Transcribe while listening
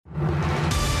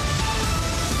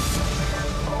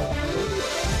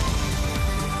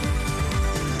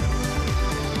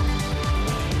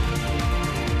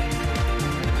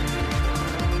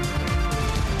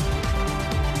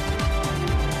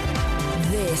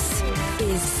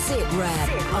is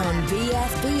SitRep on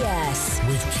BFBS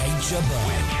with Kate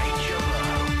Jabbar.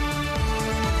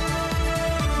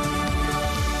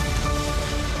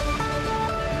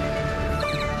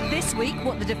 This week,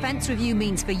 what the Defence Review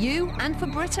means for you and for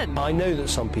Britain. I know that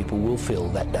some people will feel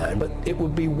let down, but it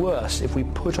would be worse if we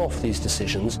put off these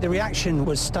decisions. The reaction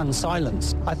was stunned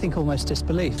silence. I think almost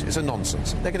disbelief. It's a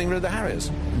nonsense. They're getting rid of the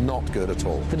Harriers. Not good at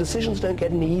all. The decisions don't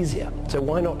get any easier, so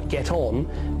why not get on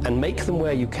and make them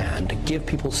where you can to give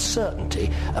people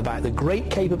certainty about the great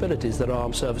capabilities that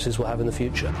armed services will have in the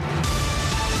future.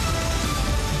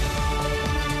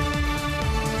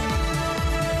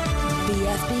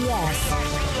 BFBS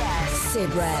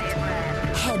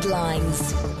SitRep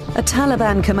headlines. A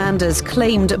Taliban commander's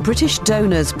claimed British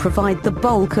donors provide the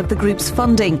bulk of the group's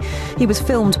funding. He was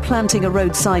filmed planting a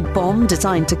roadside bomb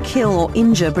designed to kill or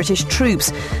injure British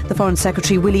troops. The Foreign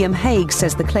Secretary William Hague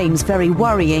says the claim's very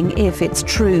worrying if it's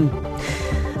true.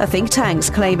 A think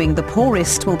tank's claiming the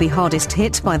poorest will be hardest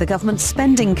hit by the government's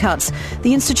spending cuts.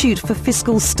 The Institute for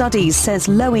Fiscal Studies says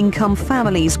low-income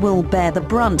families will bear the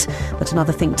brunt. But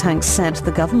another think tank said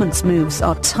the government's moves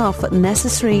are tough,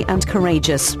 necessary and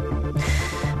courageous.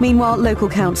 Meanwhile, local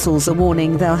councils are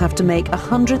warning they'll have to make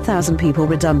 100,000 people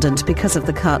redundant because of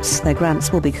the cuts. Their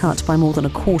grants will be cut by more than a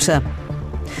quarter.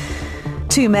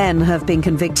 2 men have been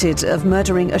convicted of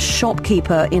murdering a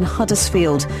shopkeeper in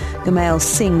Huddersfield. Gurmail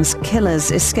Singh's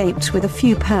killers escaped with a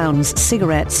few pounds,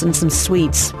 cigarettes and some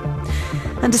sweets.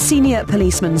 And a senior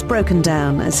policeman's broken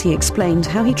down as he explained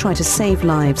how he tried to save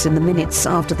lives in the minutes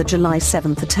after the July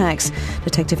 7th attacks.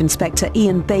 Detective Inspector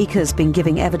Ian Baker's been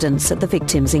giving evidence at the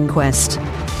victims' inquest.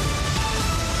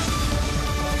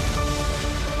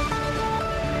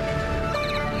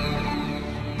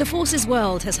 The Forces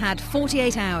world has had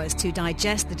 48 hours to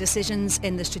digest the decisions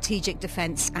in the Strategic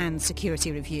Defence and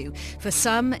Security Review. For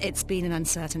some, it's been an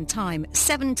uncertain time.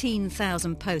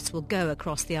 17,000 posts will go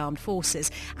across the armed forces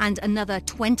and another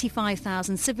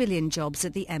 25,000 civilian jobs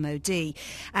at the MOD.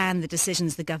 And the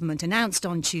decisions the government announced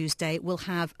on Tuesday will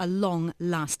have a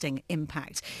long-lasting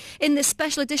impact. In this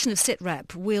special edition of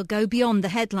SitRep, we'll go beyond the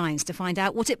headlines to find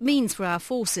out what it means for our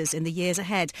forces in the years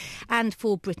ahead and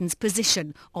for Britain's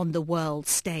position on the world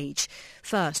stage.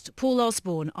 First, Paul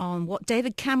Osborne on what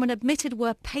David Cameron admitted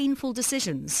were painful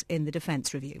decisions in the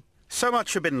Defence Review. So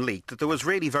much had been leaked that there was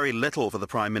really very little for the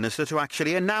Prime Minister to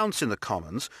actually announce in the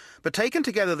Commons. But taken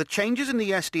together, the changes in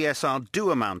the SDSR do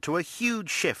amount to a huge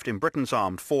shift in Britain's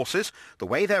armed forces, the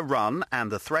way they're run and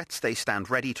the threats they stand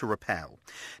ready to repel.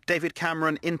 David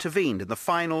Cameron intervened in the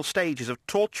final stages of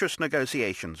tortuous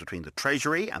negotiations between the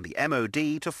Treasury and the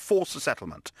MOD to force a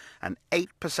settlement, an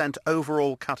 8%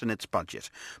 overall cut in its budget.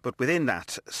 But within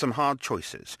that, some hard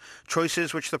choices.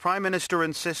 Choices which the Prime Minister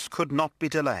insists could not be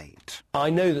delayed. I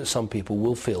know that some people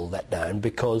will feel let down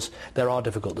because there are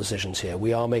difficult decisions here.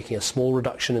 We are making a small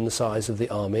reduction in the size of the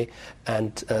Army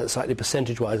and slightly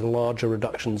percentage-wise larger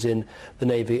reductions in the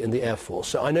Navy and the Air Force.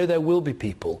 So I know there will be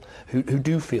people who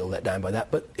do feel let down by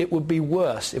that, but it would be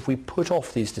worse if we put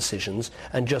off these decisions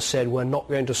and just said we're not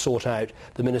going to sort out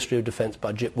the Ministry of Defence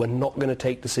budget, we're not going to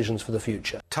take decisions for the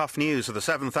future. Tough news for the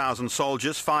 7,000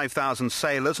 soldiers, 5,000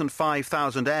 sailors and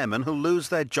 5,000 airmen who lose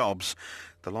their jobs.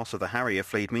 The loss of the Harrier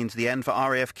fleet means the end for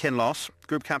RAF Kinloss.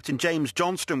 Group Captain James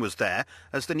Johnston was there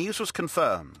as the news was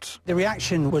confirmed. The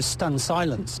reaction was stunned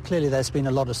silence. Clearly there's been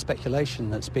a lot of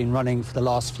speculation that's been running for the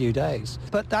last few days.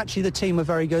 But actually the team were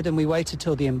very good and we waited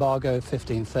till the embargo of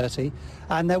 15:30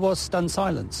 and there was stunned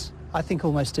silence. I think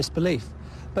almost disbelief.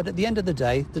 But at the end of the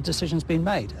day, the decision's been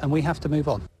made and we have to move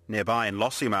on. Nearby in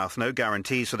Lossiemouth, no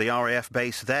guarantees for the RAF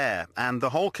base there, and the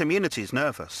whole community's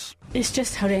nervous. It's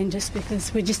just horrendous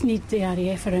because we just need the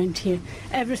RAF around here.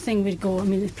 Everything would go. I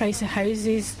mean, the price of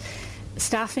houses,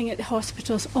 staffing at the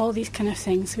hospitals, all these kind of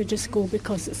things would just go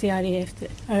because it's the RAF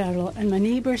that are a lot. And my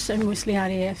neighbours are mostly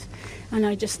RAF, and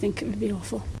I just think it would be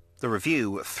awful. The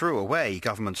review threw away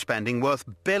government spending worth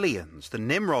billions. The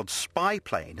Nimrod spy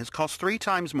plane has cost 3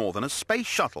 times more than a space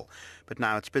shuttle, but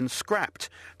now it's been scrapped.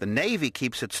 The Navy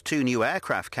keeps its 2 new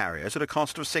aircraft carriers at a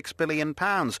cost of £6 billion,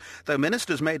 though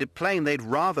ministers made it plain they'd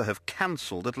rather have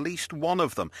cancelled at least one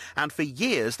of them, and for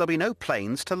years there'll be no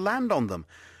planes to land on them.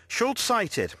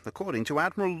 Short-sighted, according to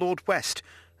Admiral Lord West,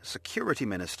 a security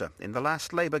minister in the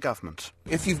last Labour government.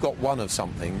 If you've got one of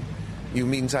something, you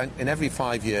means in every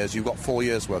 5 years you've got 4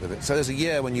 years worth of it. So there's a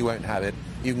year when you won't have it.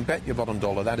 You can bet your bottom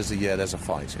dollar that is the year there's a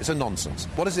fight. It's a nonsense.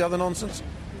 What is the other nonsense?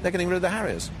 They're getting rid of the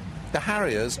Harriers. The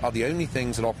Harriers are the only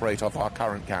things that operate off our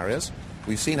current carriers.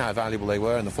 We've seen how valuable they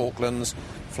were in the Falklands,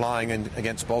 flying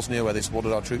against Bosnia where they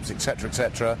supported our troops, etc.,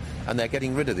 etc. And they're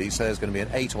getting rid of these, so there's going to be an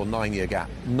 8 or 9 year gap.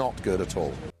 Not good at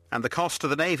all. And the cost to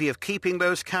the Navy of keeping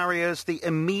those carriers, the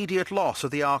immediate loss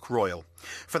of the Ark Royal.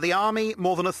 For the Army,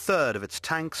 more than a third of its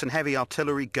tanks and heavy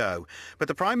artillery go. But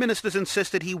the Prime Minister's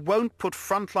insisted he won't put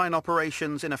frontline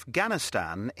operations in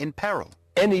Afghanistan in peril.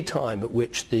 Any time at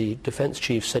which the Defence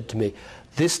Chief said to me,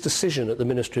 this decision at the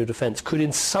Ministry of Defence could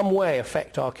in some way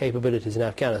affect our capabilities in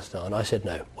Afghanistan, I said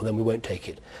no, well then we won't take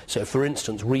it. So for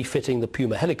instance, refitting the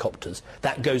Puma helicopters,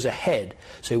 that goes ahead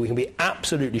so we can be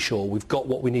absolutely sure we've got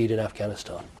what we need in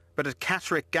Afghanistan. But at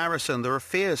Catterick Garrison, there are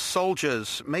fears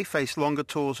soldiers may face longer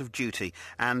tours of duty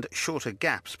and shorter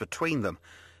gaps between them.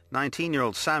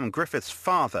 19-year-old Sam Griffith's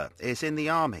father is in the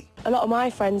Army. A lot of my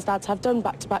friends' dads have done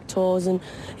back-to-back tours, and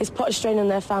it's put a strain on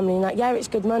their family. And yeah, it's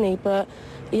good money, but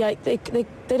yeah, they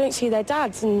don't see their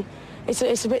dads, and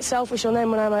it's a bit selfish on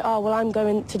them when I'm like, oh, well, I'm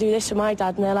going to do this for my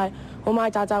dad, and they're like, well, my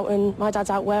dad's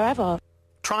out wherever.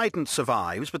 Trident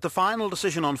survives, but the final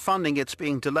decision on funding it's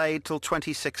being delayed till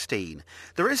 2016.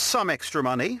 There is some extra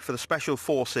money for the Special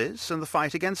Forces and the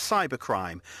fight against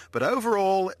cybercrime, but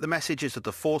overall the message is that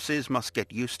the forces must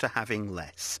get used to having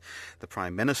less. The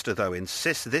Prime Minister, though,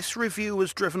 insists this review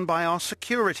was driven by our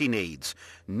security needs,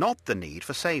 not the need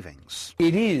for savings.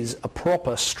 It is a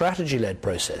proper strategy-led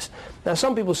process. Now,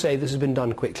 some people say this has been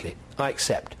done quickly. I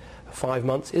accept. 5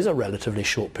 months is a relatively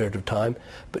short period of time,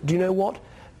 but do you know what?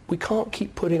 We can't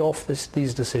keep putting off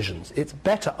these decisions. It's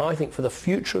better, I think, for the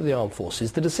future of the armed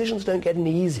forces. The decisions don't get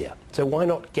any easier. So why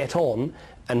not get on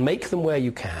and make them where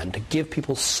you can to give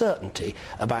people certainty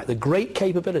about the great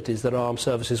capabilities that our armed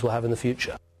services will have in the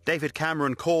future. David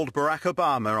Cameron called Barack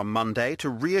Obama on Monday to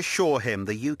reassure him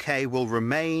the UK will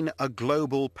remain a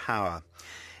global power.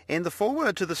 In the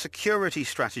foreword to the security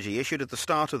strategy issued at the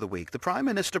start of the week, the Prime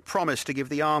Minister promised to give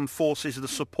the armed forces the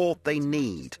support they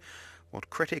need. What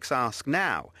critics ask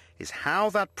now is how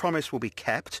that promise will be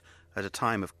kept at a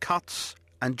time of cuts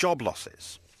and job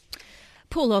losses.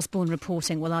 Paul Osborne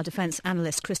reporting, while our defence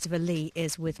analyst Christopher Lee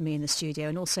is with me in the studio,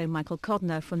 and also Michael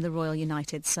Codner from the Royal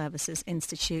United Services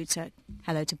Institute.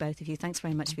 Hello to both of you. Thanks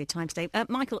very much for your time today.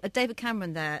 Michael, David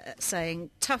Cameron there saying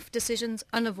tough decisions,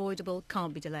 unavoidable,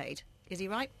 can't be delayed. Is he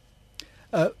right?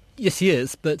 Yes, he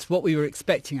is, but what we were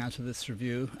expecting out of this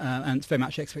review, and it's very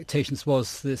much expectations,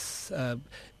 was this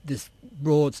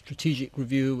broad strategic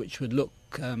review which would look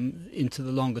into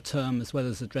the longer term as well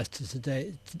as address to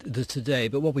today.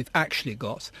 But what we've actually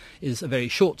got is a very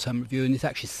short-term review, and it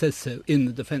actually says so in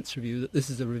the Defence Review that this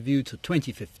is a review to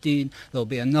 2015. There'll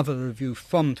be another review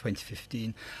from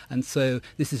 2015. And so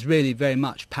this is really very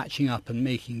much patching up and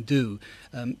making do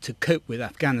to cope with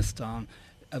Afghanistan,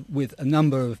 with a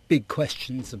number of big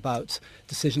questions about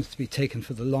decisions to be taken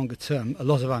for the longer term, a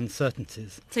lot of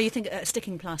uncertainties. So you think a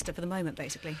sticking plaster for the moment,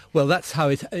 basically? Well, that's how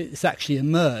it's actually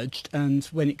emerged, and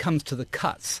when it comes to the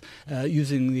cuts,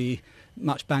 using the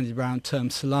much bandied around term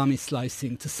salami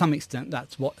slicing, to some extent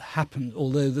that's what happened,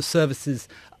 although the services,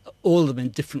 all of them in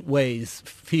different ways,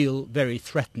 feel very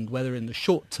threatened, whether in the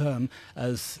short term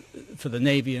as for the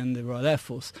Navy and the Royal Air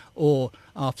Force, or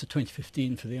after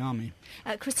 2015 for the Army.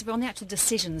 Christopher, on the actual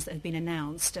decisions that have been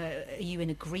announced, are you in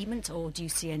agreement, or do you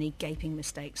see any gaping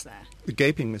mistakes there? The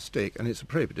gaping mistake, and it's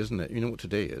appropriate, isn't it? You know what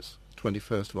today is?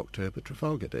 21st of October,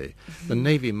 Trafalgar Day. Mm-hmm. The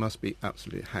Navy must be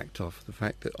absolutely hacked off the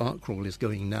fact that Ark Royal is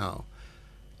going now.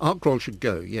 Ark Royal should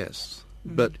go, yes.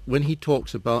 But when he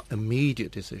talks about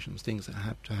immediate decisions, things that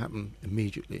have to happen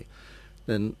immediately,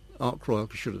 then Ark Royal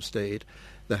should have stayed.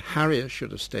 The Harrier should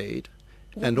have stayed.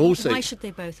 And also, why should they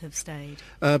both have stayed?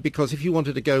 Because if you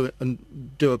wanted to go and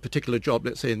do a particular job,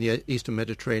 let's say in the Eastern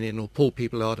Mediterranean, or pull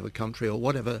people out of a country or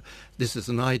whatever, this is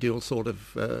an ideal sort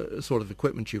of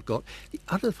equipment you've got. The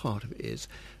other part of it is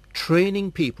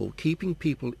training people, keeping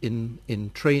people in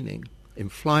training, in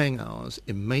flying hours,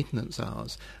 in maintenance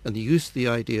hours, and the use of the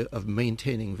idea of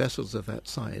maintaining vessels of that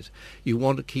size. You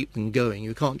want to keep them going.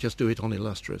 You can't just do it on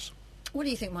illustrious. What do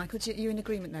you think, Michael? Are you in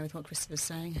agreement there with what Christopher's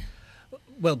saying?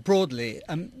 Well, broadly,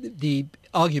 the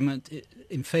argument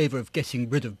in favour of getting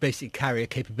rid of basic carrier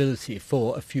capability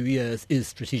for a few years is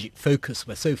strategic focus.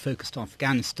 We're so focused on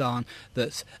Afghanistan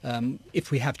that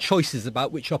if we have choices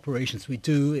about which operations we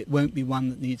do, it won't be one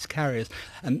that needs carriers.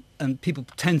 And people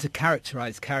tend to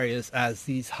characterise carriers as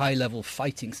these high-level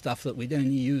fighting stuff that we'd only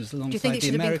use alongside the Americans. Do you think it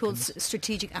should have been called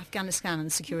Strategic Afghanistan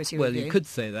and Security Review? Well, you could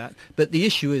say that. But the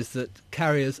issue is that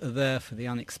carriers are there for the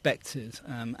unexpected,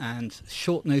 and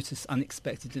short notice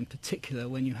unexpected in particular,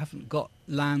 when you haven't got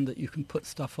land that you can put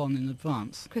stuff on in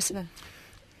advance. Christopher?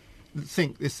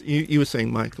 You were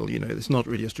saying, Michael, it's not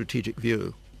really a strategic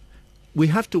view. We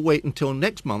have to wait until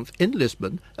next month in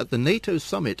Lisbon at the NATO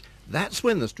summit. That's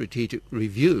when the strategic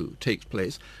review takes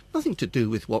place. Nothing to do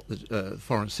with what the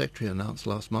Foreign Secretary announced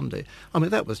last Monday. I mean,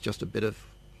 that was just a bit of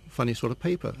funny sort of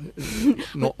paper.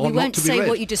 We won't say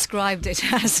what you described it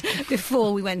as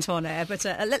before we went on air, but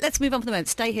let's move on for the moment.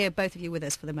 Stay here, both of you, with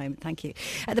us for the moment. Thank you.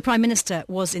 The Prime Minister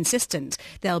was insistent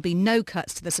there'll be no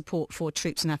cuts to the support for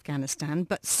troops in Afghanistan,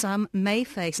 but some may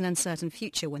face an uncertain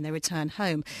future when they return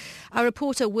home. Our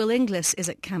reporter Will Inglis is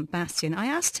at Camp Bastion. I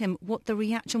asked him what the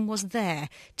reaction was there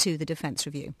to the Defence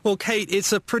Review. Well, Kate,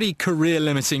 it's a pretty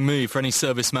career-limiting move for any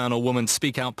serviceman or woman to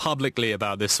speak out publicly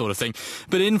about this sort of thing.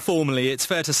 But informally, it's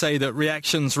fair to say that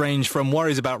reactions range from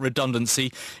worries about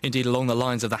redundancy, indeed along the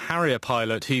lines of the Harrier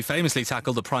pilot who famously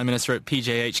tackled the Prime Minister at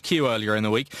PJHQ earlier in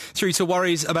the week, through to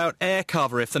worries about air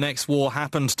cover if the next war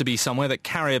happened to be somewhere that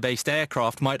carrier-based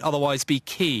aircraft might otherwise be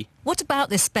key. What about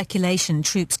this speculation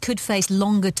troops could face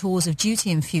longer tours of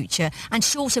duty in future and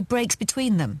shorter breaks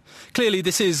between them? Clearly,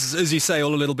 this is, as you say,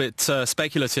 all a little bit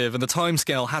speculative, and the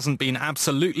timescale hasn't been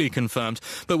absolutely confirmed.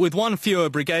 But with one fewer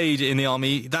brigade in the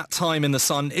Army, that time in the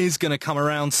sun is going to come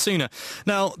around sooner.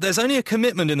 Now, there's only a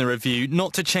commitment in the review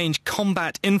not to change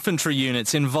combat infantry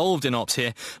units involved in ops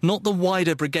here, not the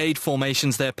wider brigade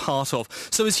formations they're part of.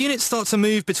 So as units start to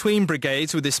move between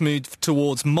brigades with this move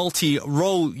towards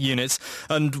multi-role units,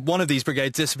 and one of these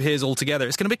brigades disappears altogether,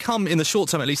 it's going to become, in the short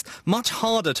term at least, much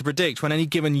harder to predict when any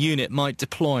given unit might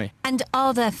deploy. And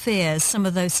are there fears some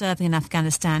of those serving in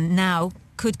Afghanistan now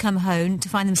could come home to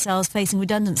find themselves facing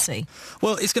redundancy?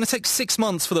 Well, it's going to take 6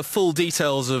 months for the full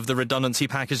details of the redundancy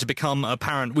package to become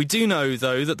apparent. We do know,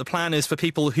 though, that the plan is for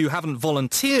people who haven't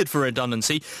volunteered for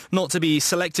redundancy not to be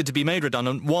selected to be made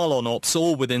redundant while on ops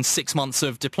or within 6 months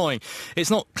of deploying.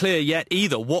 It's not clear yet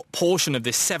either what portion of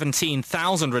this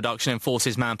 17,000 reduction in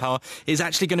forces manpower is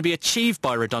actually going to be achieved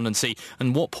by redundancy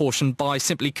and what portion by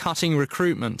simply cutting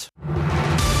recruitment.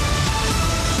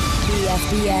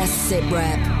 BFBS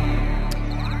SITREP.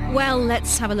 Well,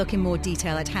 let's have a look in more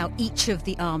detail at how each of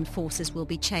the armed forces will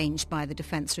be changed by the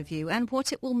Defence Review and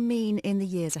what it will mean in the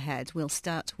years ahead. We'll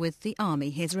start with the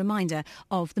Army. Here's a reminder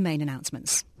of the main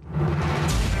announcements.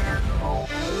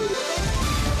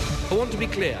 I want to be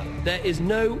clear, there is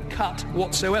no cut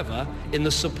whatsoever in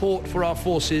the support for our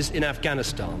forces in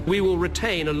Afghanistan. We will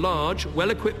retain a large,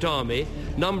 well-equipped army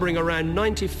numbering around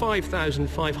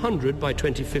 95,500 by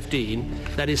 2015.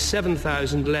 That is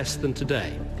 7,000 less than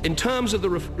today. In terms of the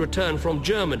return from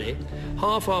Germany,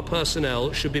 half our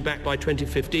personnel should be back by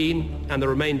 2015 and the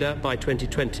remainder by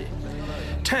 2020.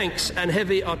 Tanks and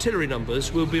heavy artillery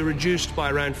numbers will be reduced by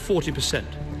around 40%.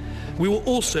 We will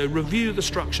also review the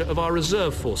structure of our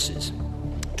reserve forces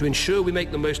to ensure we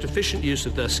make the most efficient use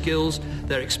of their skills,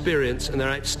 their experience and their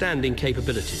outstanding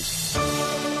capabilities.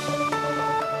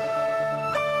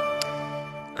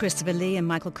 Christopher Lee and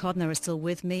Michael Codner are still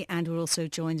with me, and we're also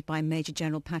joined by Major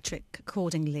General Patrick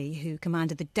Cordingley, who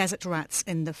commanded the Desert Rats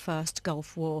in the First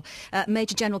Gulf War.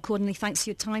 Major General Cordingley, thanks for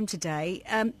your time today.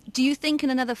 Do you think in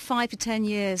another 5 to 10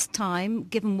 years' time,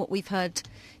 given what we've heard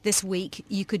this week,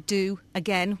 you could do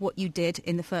again what you did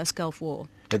in the First Gulf War?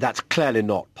 That's clearly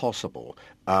not possible.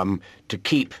 To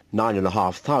keep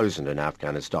 9,500 in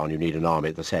Afghanistan, you need an army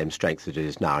at the same strength that it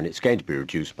is now, and it's going to be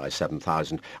reduced by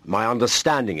 7,000. My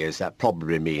understanding is that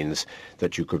probably means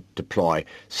that you could deploy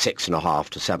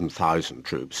 6,500 to 7,000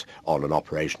 troops on an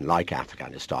operation like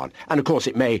Afghanistan. And of course,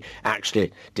 it may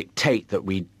actually dictate that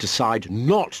we decide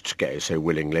not to go so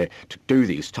willingly to do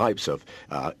these types of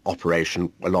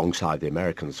operation alongside the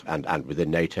Americans and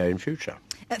within NATO in future.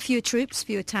 Fewer troops,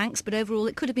 fewer tanks, but overall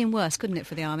it could have been worse, couldn't it,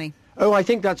 for the Army? Oh, I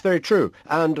think that's very true.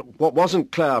 And what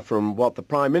wasn't clear from what the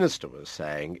Prime Minister was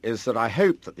saying is that I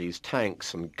hope that these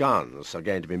tanks and guns are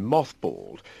going to be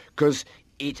mothballed, because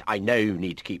I know you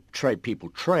need to keep people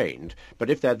trained, but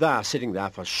if they're there, sitting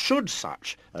there for should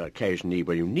such an occasion need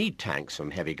where you need tanks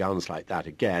and heavy guns like that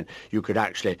again, you could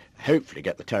actually hopefully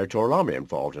get the Territorial Army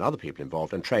involved and other people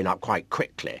involved and train up quite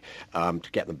quickly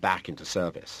to get them back into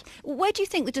service. Where do you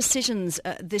think the decisions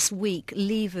this week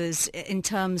leave us in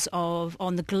terms of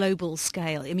on the global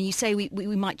scale? I mean, you say we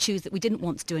might choose that we didn't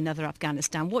want to do another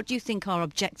Afghanistan. What do you think our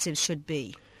objectives should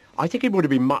be? I think it would have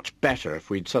been much better if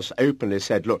we'd just openly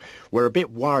said, look, we're a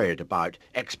bit worried about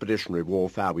expeditionary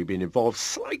warfare. We've been involved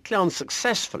slightly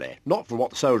unsuccessfully, not from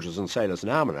what the soldiers and sailors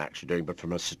and airmen are actually doing, but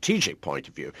from a strategic point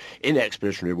of view, in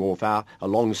expeditionary warfare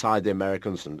alongside the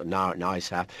Americans and now at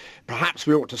ISAF. Perhaps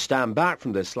we ought to stand back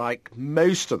from this like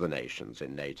most of the nations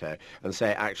in NATO and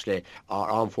say, actually, our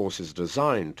armed forces are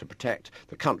designed to protect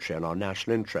the country and our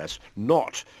national interests,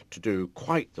 not to do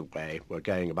quite the way we're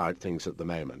going about things at the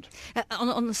moment.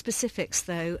 On the specifics,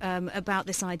 though, about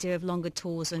this idea of longer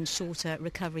tours and shorter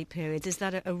recovery periods, is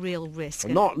that a real risk?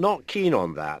 Not keen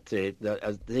on that.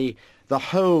 The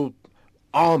whole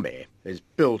army is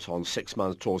built on 6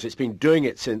 month tours. It's been doing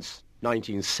it since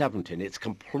 1970, and it's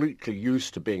completely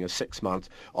used to being a 6-month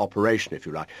operation, if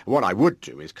you like. And what I would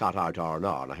do is cut out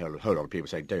R&R, and I heard a whole lot of people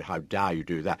saying, how dare you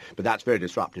do that? But that's very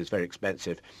disruptive, it's very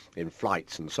expensive in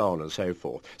flights and so on and so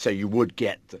forth. So you would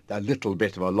get a little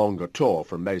bit of a longer tour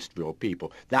from most of your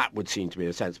people. That would seem to be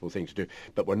a sensible thing to do.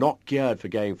 But we're not geared for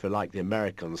going for, like the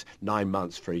Americans, 9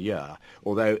 months for a year,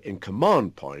 although in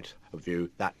command point of view,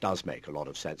 that does make a lot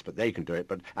of sense, but they can do it.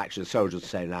 But actually, the soldiers,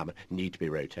 say now, need to be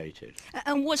rotated.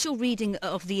 And what's your reading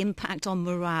of the impact on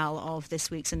morale of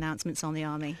this week's announcements on the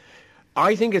Army?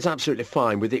 I think it's absolutely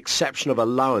fine, with the exception of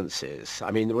allowances.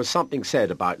 I mean, there was something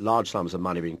said about large sums of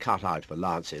money being cut out of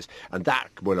allowances, and that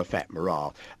will affect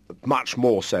morale, much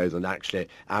more so than actually,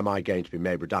 am I going to be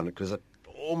made redundant? Because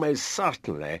almost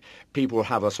certainly people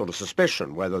have a sort of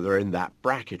suspicion whether they're in that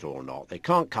bracket or not. They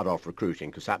can't cut off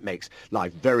recruiting because that makes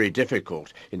life very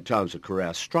difficult in terms of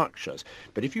career structures.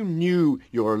 But if you knew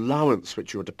your allowance,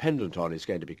 which you're dependent on, is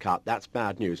going to be cut, that's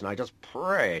bad news. And I just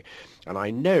pray, and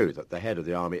I know that the head of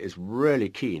the Army is really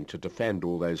keen to defend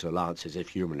all those allowances if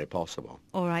humanly possible.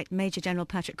 All right, Major General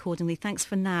Patrick Cordingley, thanks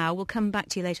for now. We'll come back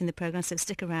to you later in the programme, so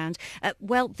stick around.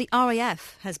 Well, the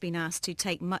RAF has been asked to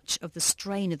take much of the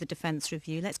strain of the Defence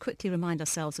Review. Let's quickly remind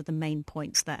ourselves of the main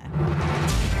points there.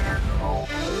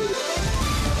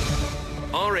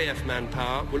 RAF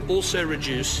manpower will also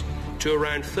reduce to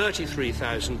around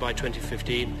 33,000 by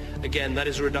 2015. Again, that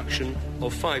is a reduction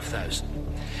of 5,000.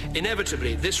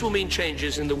 Inevitably, this will mean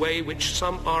changes in the way in which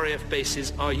some RAF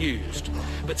bases are used,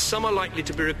 but some are likely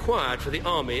to be required for the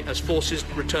Army as forces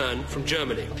return from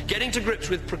Germany. Getting to grips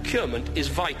with procurement is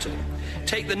vital.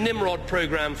 Take the Nimrod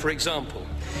programme, for example.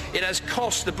 It has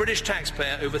cost the British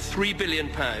taxpayer over £3 billion.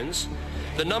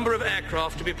 The number of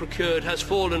aircraft to be procured has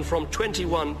fallen from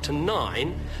 21 to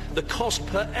 9. The cost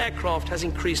per aircraft has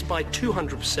increased by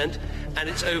 200%, and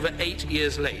it's over 8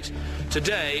 years late.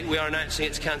 Today, we are announcing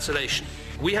its cancellation.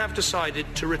 We have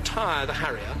decided to retire the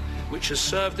Harrier, which has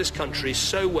served this country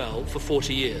so well for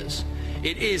 40 years.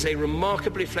 It is a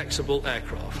remarkably flexible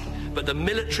aircraft, but the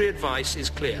military advice is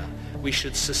clear. We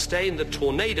should sustain the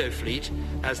Tornado fleet,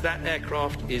 as that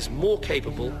aircraft is more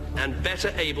capable and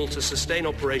better able to sustain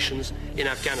operations in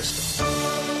Afghanistan.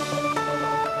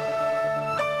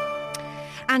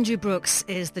 Andrew Brooks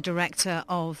is the director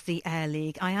of the Air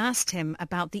League. I asked him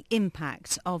about the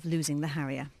impact of losing the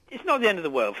Harrier. It's not the end of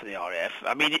the world for the RAF.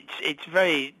 I mean, it's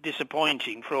very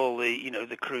disappointing for all the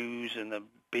the crews and the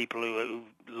people who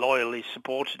loyally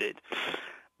supported it.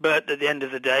 But at the end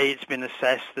of the day, it's been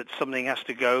assessed that something has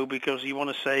to go because you want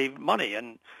to save money.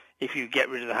 And if you get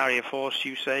rid of the Harrier Force,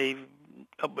 you save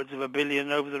upwards of $1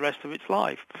 billion over the rest of its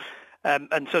life.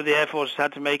 And so the Air Force has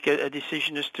had to make a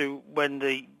decision as to when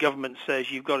the government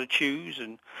says you've got to choose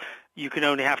and you can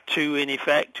only have two in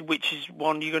effect, which is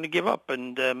one you're going to give up.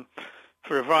 And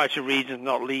for a variety of reasons,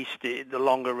 not least the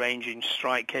longer ranging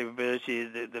strike capability,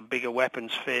 the bigger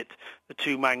weapons fit, the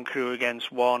two-man crew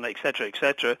against one,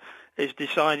 etc., it's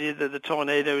decided that the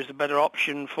Tornado is the better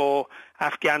option for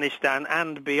Afghanistan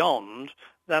and beyond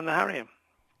than the Harrier.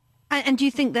 And do you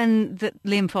think then that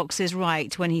Liam Fox is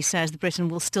right when he says that Britain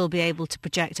will still be able to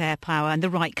project air power and the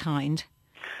right kind?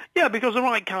 Yeah, because the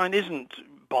right kind isn't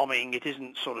bombing, it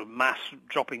isn't sort of mass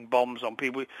dropping bombs on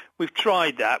people. We've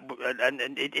tried that, and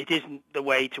it isn't the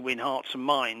way to win hearts and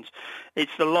minds.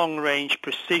 It's the long-range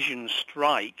precision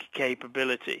strike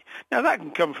capability. Now, that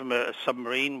can come from a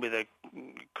submarine with a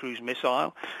cruise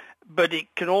missile, but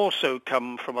it can also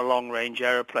come from a long-range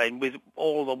aeroplane with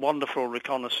all the wonderful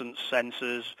reconnaissance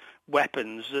sensors,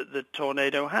 weapons that the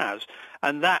Tornado has.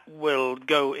 And that will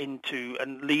go into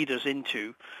and lead us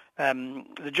into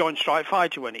the Joint Strike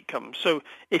Fighter when it comes. So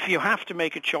if you have to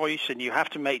make a choice and you have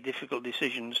to make difficult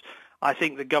decisions, I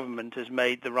think the government has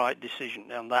made the right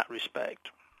decision in that respect.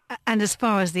 And as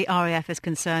far as the RAF is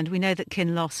concerned, we know that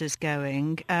Kinloss is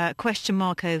going. Question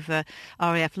mark over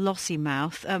RAF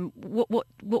Lossiemouth.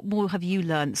 What more have you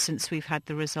learnt since we've had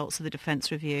the results of the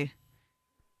Defence Review?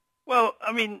 Well,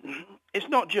 I mean, it's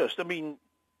not just. I mean,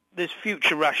 there's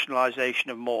future rationalisation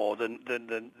of more than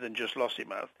just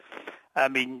Lossiemouth. I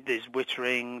mean, there's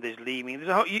Wittering, there's Leeming.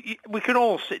 We can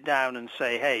all sit down and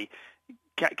say, hey,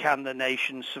 can the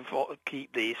nation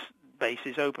keep these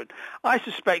bases open? I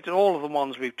suspect that all of the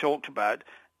ones we've talked about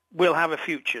will have a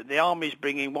future. The Army's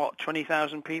bringing,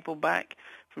 20,000 people back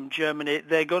from Germany.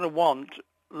 They're going to want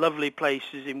lovely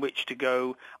places in which to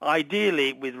go,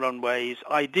 ideally with runways,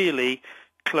 ideally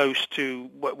close to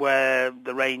where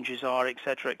the ranges are,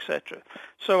 etc., etc.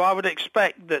 So I would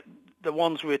expect that the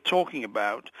ones we're talking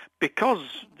about, because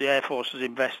the Air Force has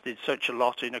invested such a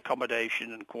lot in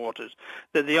accommodation and quarters,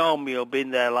 that the Army will be in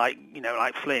there like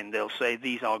Flynn. They'll say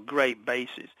these are great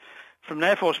bases. From an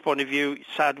Air Force point of view, it's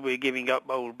sad we're giving up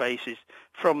old bases.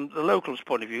 From the locals'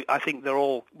 point of view, I think they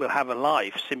all will have a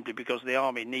life simply because the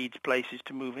Army needs places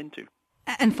to move into.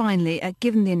 And finally,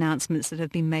 given the announcements that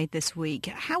have been made this week,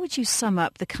 how would you sum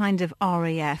up the kind of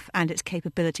RAF and its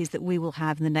capabilities that we will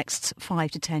have in the next 5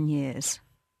 to 10 years?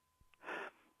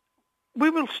 We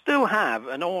will still have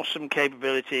an awesome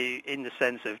capability in the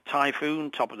sense of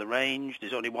Typhoon, top of the range.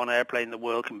 There's only one airplane in the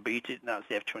world can beat it, and that's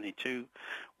the F-22.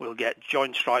 We'll get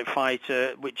Joint Strike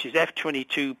Fighter, which is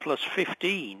F-22 plus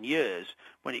 15 years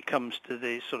when it comes to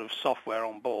the sort of software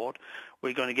on board.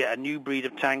 We're going to get a new breed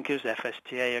of tankers.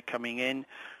 FSTA are coming in.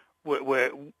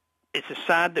 It's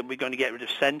sad that we're going to get rid of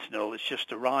Sentinel. It's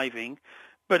just arriving.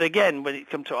 But again, when it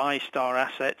comes to I-Star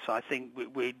assets, I think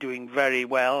we're doing very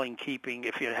well in keeping,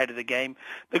 if you're ahead of the game.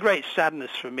 The great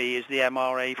sadness for me is the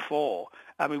MRA-4.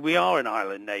 I mean, we are an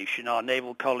island nation. Our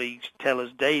naval colleagues tell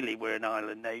us daily we're an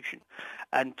island nation.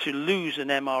 And to lose an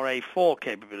MRA-4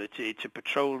 capability to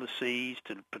patrol the seas,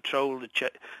 to patrol the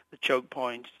choke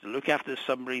points, to look after the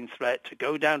submarine threat, to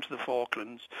go down to the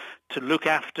Falklands, to look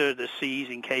after the seas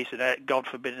in case, God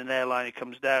forbid, an airliner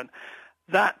comes down,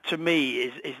 that, to me,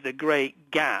 is the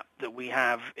great gap that we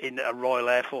have in a Royal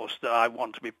Air Force that I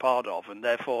want to be part of. And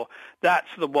therefore, that's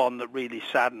the one that really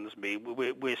saddens me.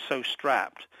 We're so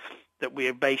strapped that we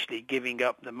are basically giving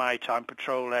up the maritime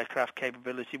patrol aircraft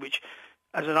capability, which,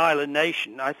 as an island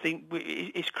nation, I think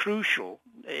is crucial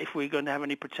if we're going to have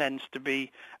any pretense to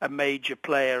be a major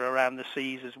player around the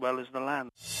seas as well as the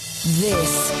land.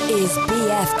 This is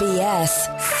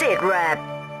BFBS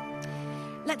SITREP.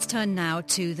 Let's turn now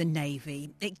to the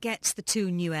Navy. It gets the 2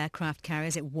 new aircraft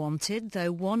carriers it wanted,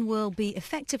 though one will be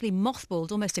effectively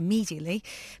mothballed almost immediately,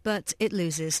 but it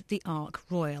loses the Ark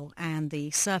Royal and the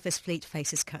surface fleet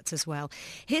faces cuts as well.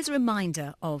 Here's a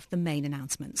reminder of the main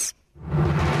announcements.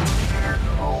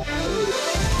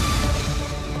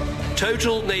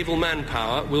 Total naval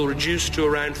manpower will reduce to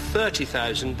around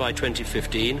 30,000 by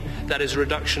 2015. That is a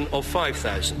reduction of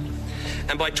 5,000.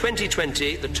 And by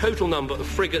 2020, the total number of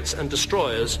frigates and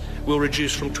destroyers will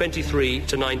reduce from 23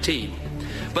 to 19.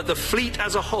 But the fleet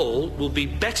as a whole will be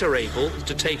better able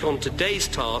to take on today's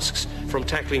tasks, from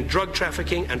tackling drug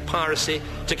trafficking and piracy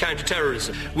to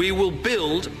counter-terrorism. We will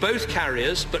build both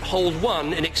carriers but hold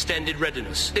one in extended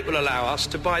readiness. It will allow us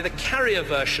to buy the carrier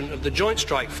version of the Joint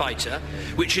Strike Fighter,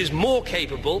 which is more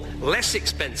capable, less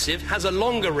expensive, has a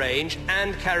longer range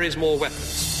and carries more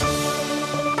weapons.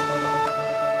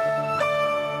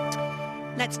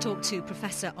 Let's talk to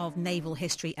Professor of Naval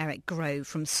History Eric Grove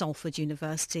from Salford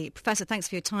University. Professor, thanks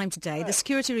for your time today. The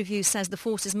Security Review says the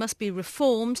forces must be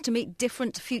reformed to meet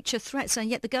different future threats,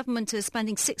 and yet the government is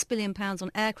spending £6 billion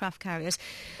on aircraft carriers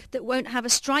that won't have a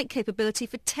strike capability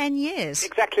for 10 years.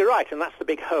 Exactly right, and that's the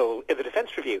big hole in the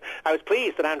Defence Review. I was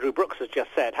pleased that Andrew Brooks has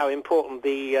just said how important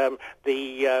the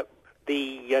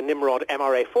Nimrod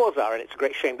MRA-4s are, and it's a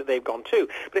great shame that they've gone too.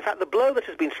 But in fact, the blow that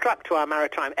has been struck to our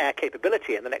maritime air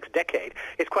capability in the next decade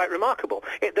is quite remarkable.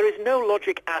 There is no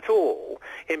logic at all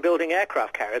in building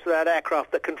aircraft carriers without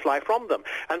aircraft that can fly from them.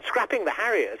 And scrapping the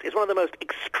Harriers is one of the most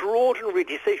extraordinary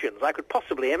decisions I could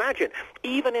possibly imagine.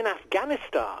 Even in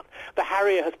Afghanistan, the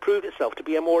Harrier has proved itself to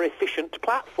be a more efficient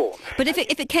platform. But if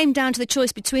it came down to the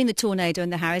choice between the Tornado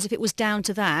and the Harriers, if it was down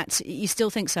to that, you still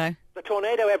think so? The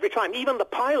Tornado every time. Even the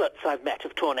pilots I've met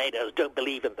of Tornadoes don't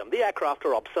believe in them. The aircraft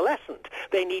are obsolescent.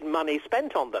 They need money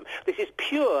spent on them. This is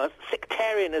pure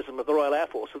sectarianism of the Royal Air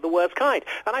Force of the worst kind,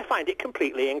 and I find it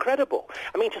completely incredible.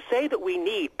 I mean, to say that we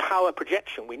need power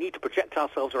projection, we need to project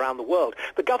ourselves around the world,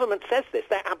 the government says this,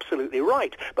 they're absolutely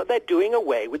right, but they're doing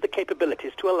away with the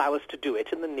capabilities to allow us to do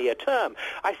it in the near term.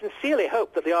 I sincerely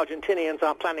hope that the Argentinians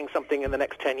aren't planning something in the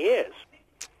next 10 years.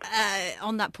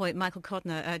 On that point, Michael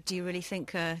Codner, do you really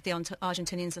think the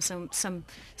Argentinians are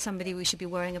somebody we should be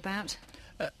worrying about?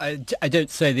 I don't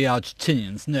say the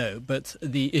Argentinians, no, but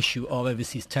the issue of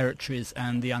overseas territories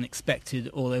and the unexpected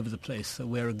all over the place. So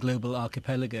we're a global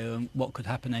archipelago, and what could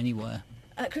happen anywhere.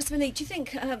 Christopher Lee, do you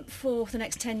think for the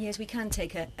next 10 years we can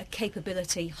take a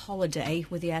capability holiday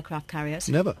with the aircraft carriers?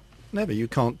 Never. You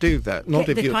can't do that. Not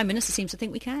the if Prime Minister seems to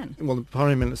think we can. Well, the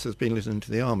Prime Minister has been listening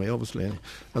to the Army, obviously,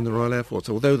 and the Royal Air Force.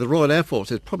 Although the Royal Air Force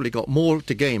has probably got more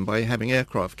to gain by having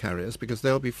aircraft carriers, because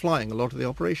they'll be flying a lot of the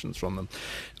operations from them.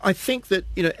 I think that,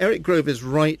 Eric Grove is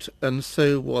right, and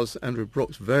so was Andrew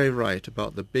Brooks, very right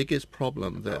about the biggest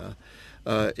problem there.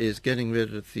 Is getting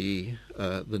rid of the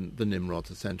Nimrods,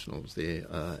 the Sentinels, the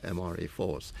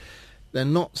MRA-4s. They're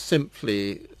not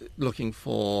simply looking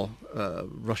for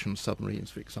Russian submarines,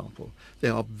 for example. They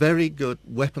are very good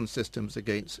weapon systems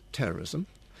against terrorism.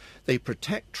 They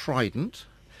protect Trident,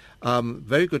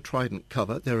 very good Trident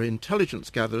cover. They're intelligence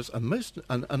gatherers,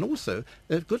 and also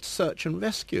they're good search and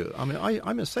rescue. I mean,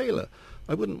 I'm a sailor.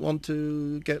 I wouldn't want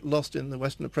to get lost in the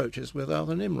Western approaches without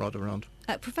a Nimrod around.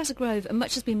 Professor Grove,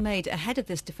 much has been made ahead of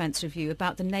this defence review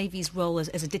about the Navy's role as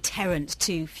a deterrent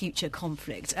to future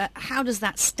conflict. How does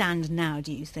that stand now,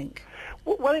 do you think?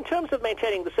 Well, in terms of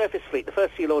maintaining the surface fleet, the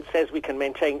First Sea Lord says we can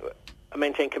maintain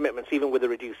commitments even with a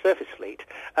reduced surface fleet,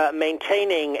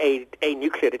 maintaining a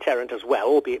nuclear deterrent as well,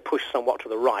 albeit pushed somewhat to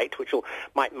the right, which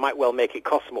might well make it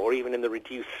cost more, even in the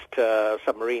reduced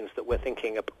submarines that we're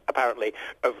thinking apparently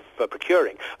of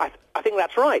procuring. I think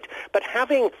that's right. But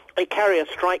having a carrier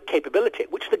strike capability,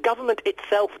 which the government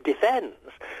itself defends,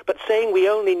 but saying we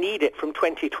only need it from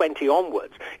 2020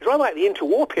 onwards, is rather like the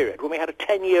interwar period when we had a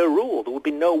 10-year rule. There would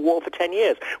be no war for 10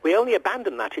 years. We only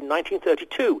abandoned that in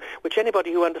 1932, which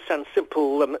anybody who understands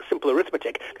simple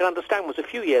arithmetic can understand was a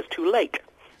few years too late.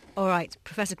 All right,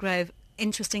 Professor Grove,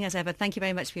 interesting as ever. Thank you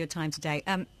very much for your time today.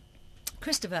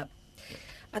 Christopher,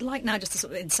 I'd like now just to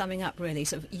sort of, in summing up really,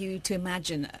 sort of you to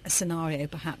imagine a scenario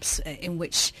perhaps in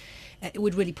which it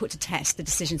would really put to test the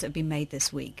decisions that have been made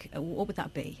this week. What would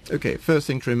that be? Okay, first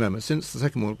thing to remember, since the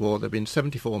Second World War there have been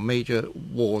 74 major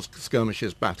wars,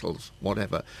 skirmishes, battles,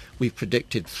 whatever. We've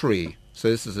predicted 3, so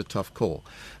this is a tough call.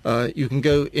 You can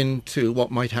go into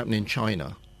what might happen in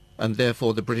China, and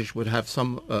therefore the British would have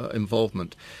some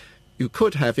involvement. You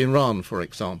could have Iran, for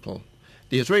example.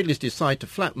 The Israelis decide to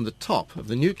flatten the top of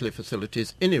the nuclear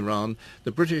facilities in Iran.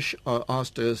 The British are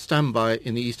asked to stand by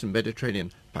in the Eastern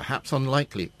Mediterranean. Perhaps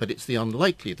unlikely, but it's the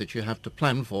unlikely that you have to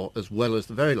plan for as well as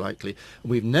the very likely.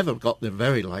 We've never got the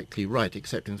very likely right,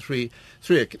 except in three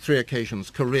occasions: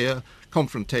 Korea,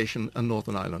 confrontation, and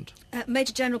Northern Ireland.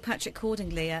 Major General Patrick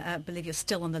Cordingley, I believe you're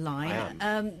still on the line.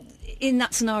 I am. In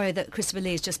that scenario that Christopher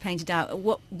Lee has just painted out,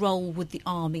 what role would the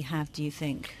Army have, do you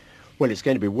think? Well, it's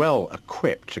going to be well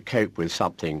equipped to cope with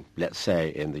something, let's say,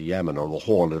 in the Yemen or the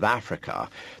Horn of Africa.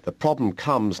 The problem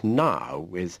comes now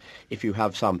with if you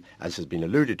have some, as has been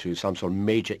alluded to, some sort of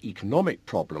major economic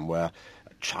problem where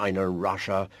China and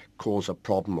Russia cause a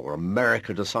problem, or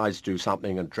America decides to do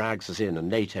something and drags us in and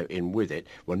NATO in with it.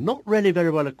 We're not really very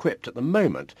well equipped at the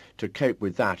moment to cope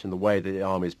with that in the way that the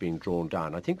army is being drawn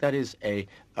down. I think that is a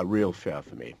real fear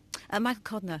for me. Michael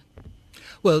Codner.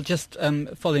 Well, just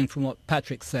following from what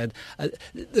Patrick said,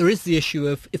 there is the issue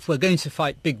of if we're going to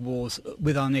fight big wars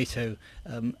with our NATO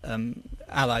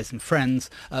allies and friends,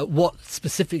 what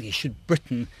specifically should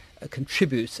Britain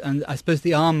contribute? And I suppose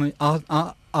the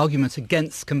argument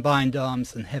against combined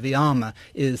arms and heavy armour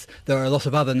is there are a lot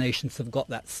of other nations that have got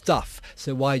that stuff,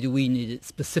 so why do we need it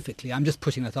specifically? I'm just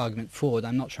putting that argument forward.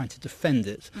 I'm not trying to defend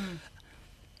it.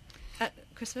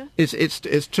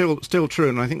 It's still true,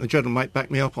 and I think the General might back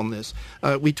me up on this.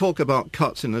 We talk about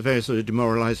cuts in a very sort of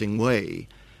demoralising way,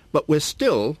 but we're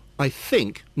still, I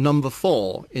think, number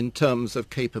 4 in terms of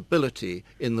capability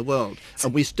in the world.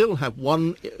 And we still have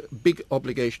one big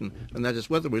obligation, and that is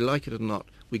whether we like it or not,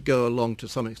 we go along to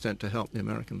some extent to help the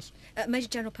Americans. Major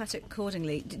General Patrick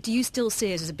Cordingley, do you still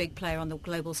see it as a big player on the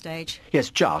global stage?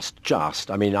 Yes, just.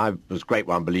 I mean, I was a great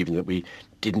one believing that we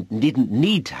didn't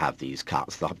need to have these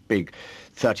cuts. The big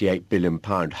 £38 billion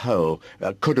hole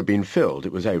could have been filled.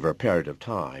 It was over a period of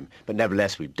time. But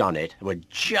nevertheless, we've done it. We're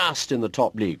just in the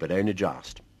top league, but only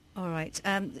just. All right.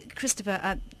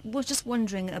 Christopher, was just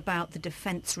wondering about the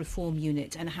Defence Reform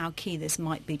Unit and how key this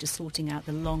might be to sorting out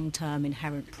the long-term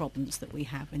inherent problems that we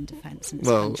have in defence.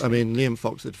 Well, I mean, Liam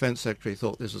Fox, the Defence Secretary,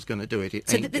 thought this was going to do it.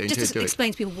 It ain't going to do it. Just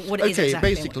explain to people what it is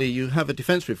exactly. Okay, basically, you have a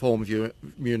Defence Reform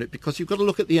Unit because you've got to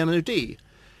look at the MOD.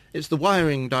 It's the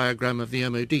wiring diagram of the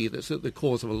MOD that's at the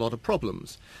cause of a lot of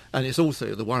problems. And it's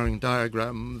also the wiring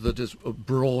diagram that has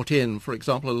brought in, for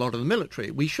example, a lot of the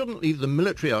military. We shouldn't leave the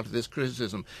military out of this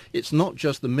criticism. It's not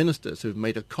just the ministers who've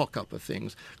made a cock-up of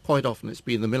things. Quite often it's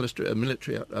been the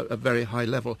military at a very high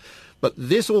level. But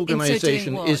this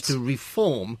organisation is to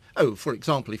reform. Oh, for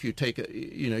example, if you take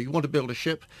you want to build a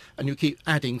ship and you keep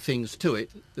adding things to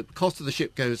it, the cost of the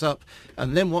ship goes up,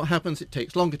 and then what happens? It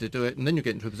takes longer to do it, and then you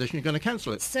get into a position you're going to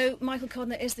cancel it. So, Michael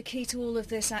Codner, is the key to all of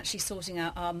this actually sorting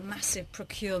out our massive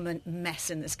procurement mess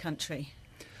in this country?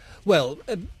 Well,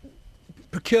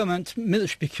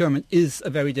 military procurement is a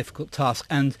very difficult task,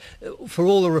 and for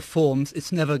all the reforms,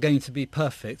 it's never going to be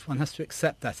perfect. One has to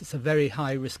accept that. It's a very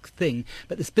high-risk thing.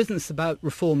 But this business about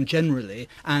reform generally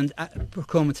and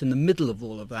procurement in the middle of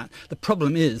all of that, the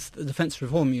problem is the Defence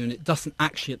Reform Unit doesn't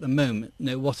actually at the moment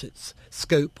know what its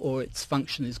scope or its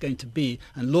function is going to be.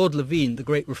 And Lord Levine, the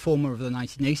great reformer of the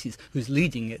 1980s, who's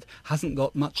leading it, hasn't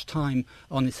got much time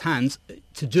on his hands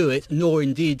to do it, nor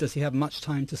indeed does he have much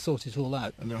time to sort it all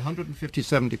out. And there are 150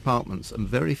 37 departments, and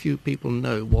very few people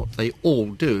know what they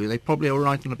all do. They probably are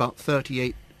right on about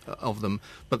 38 of them,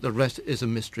 but the rest is a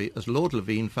mystery, as Lord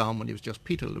Levine found when he was just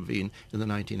Peter Levine in the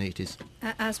 1980s.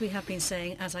 As we have been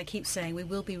saying, as I keep saying, we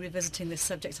will be revisiting this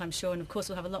subject, I'm sure, and of course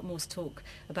we'll have a lot more to talk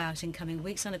about in coming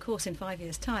weeks, and of course in 5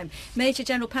 years' time. Major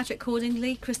General Patrick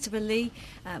Cordingley, Christopher Lee,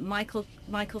 Michael,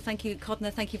 thank you,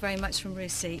 Codner, thank you very much from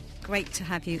RUSI. Great to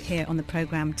have you here on the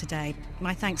programme today.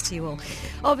 My thanks to you all.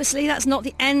 Obviously, that's not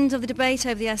the end of the debate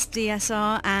over the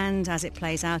SDSR, and as it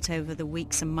plays out over the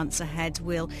weeks and months ahead,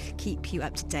 we'll keep you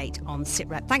up to date on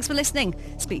SITREP. Thanks for listening.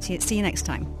 See you next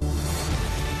time.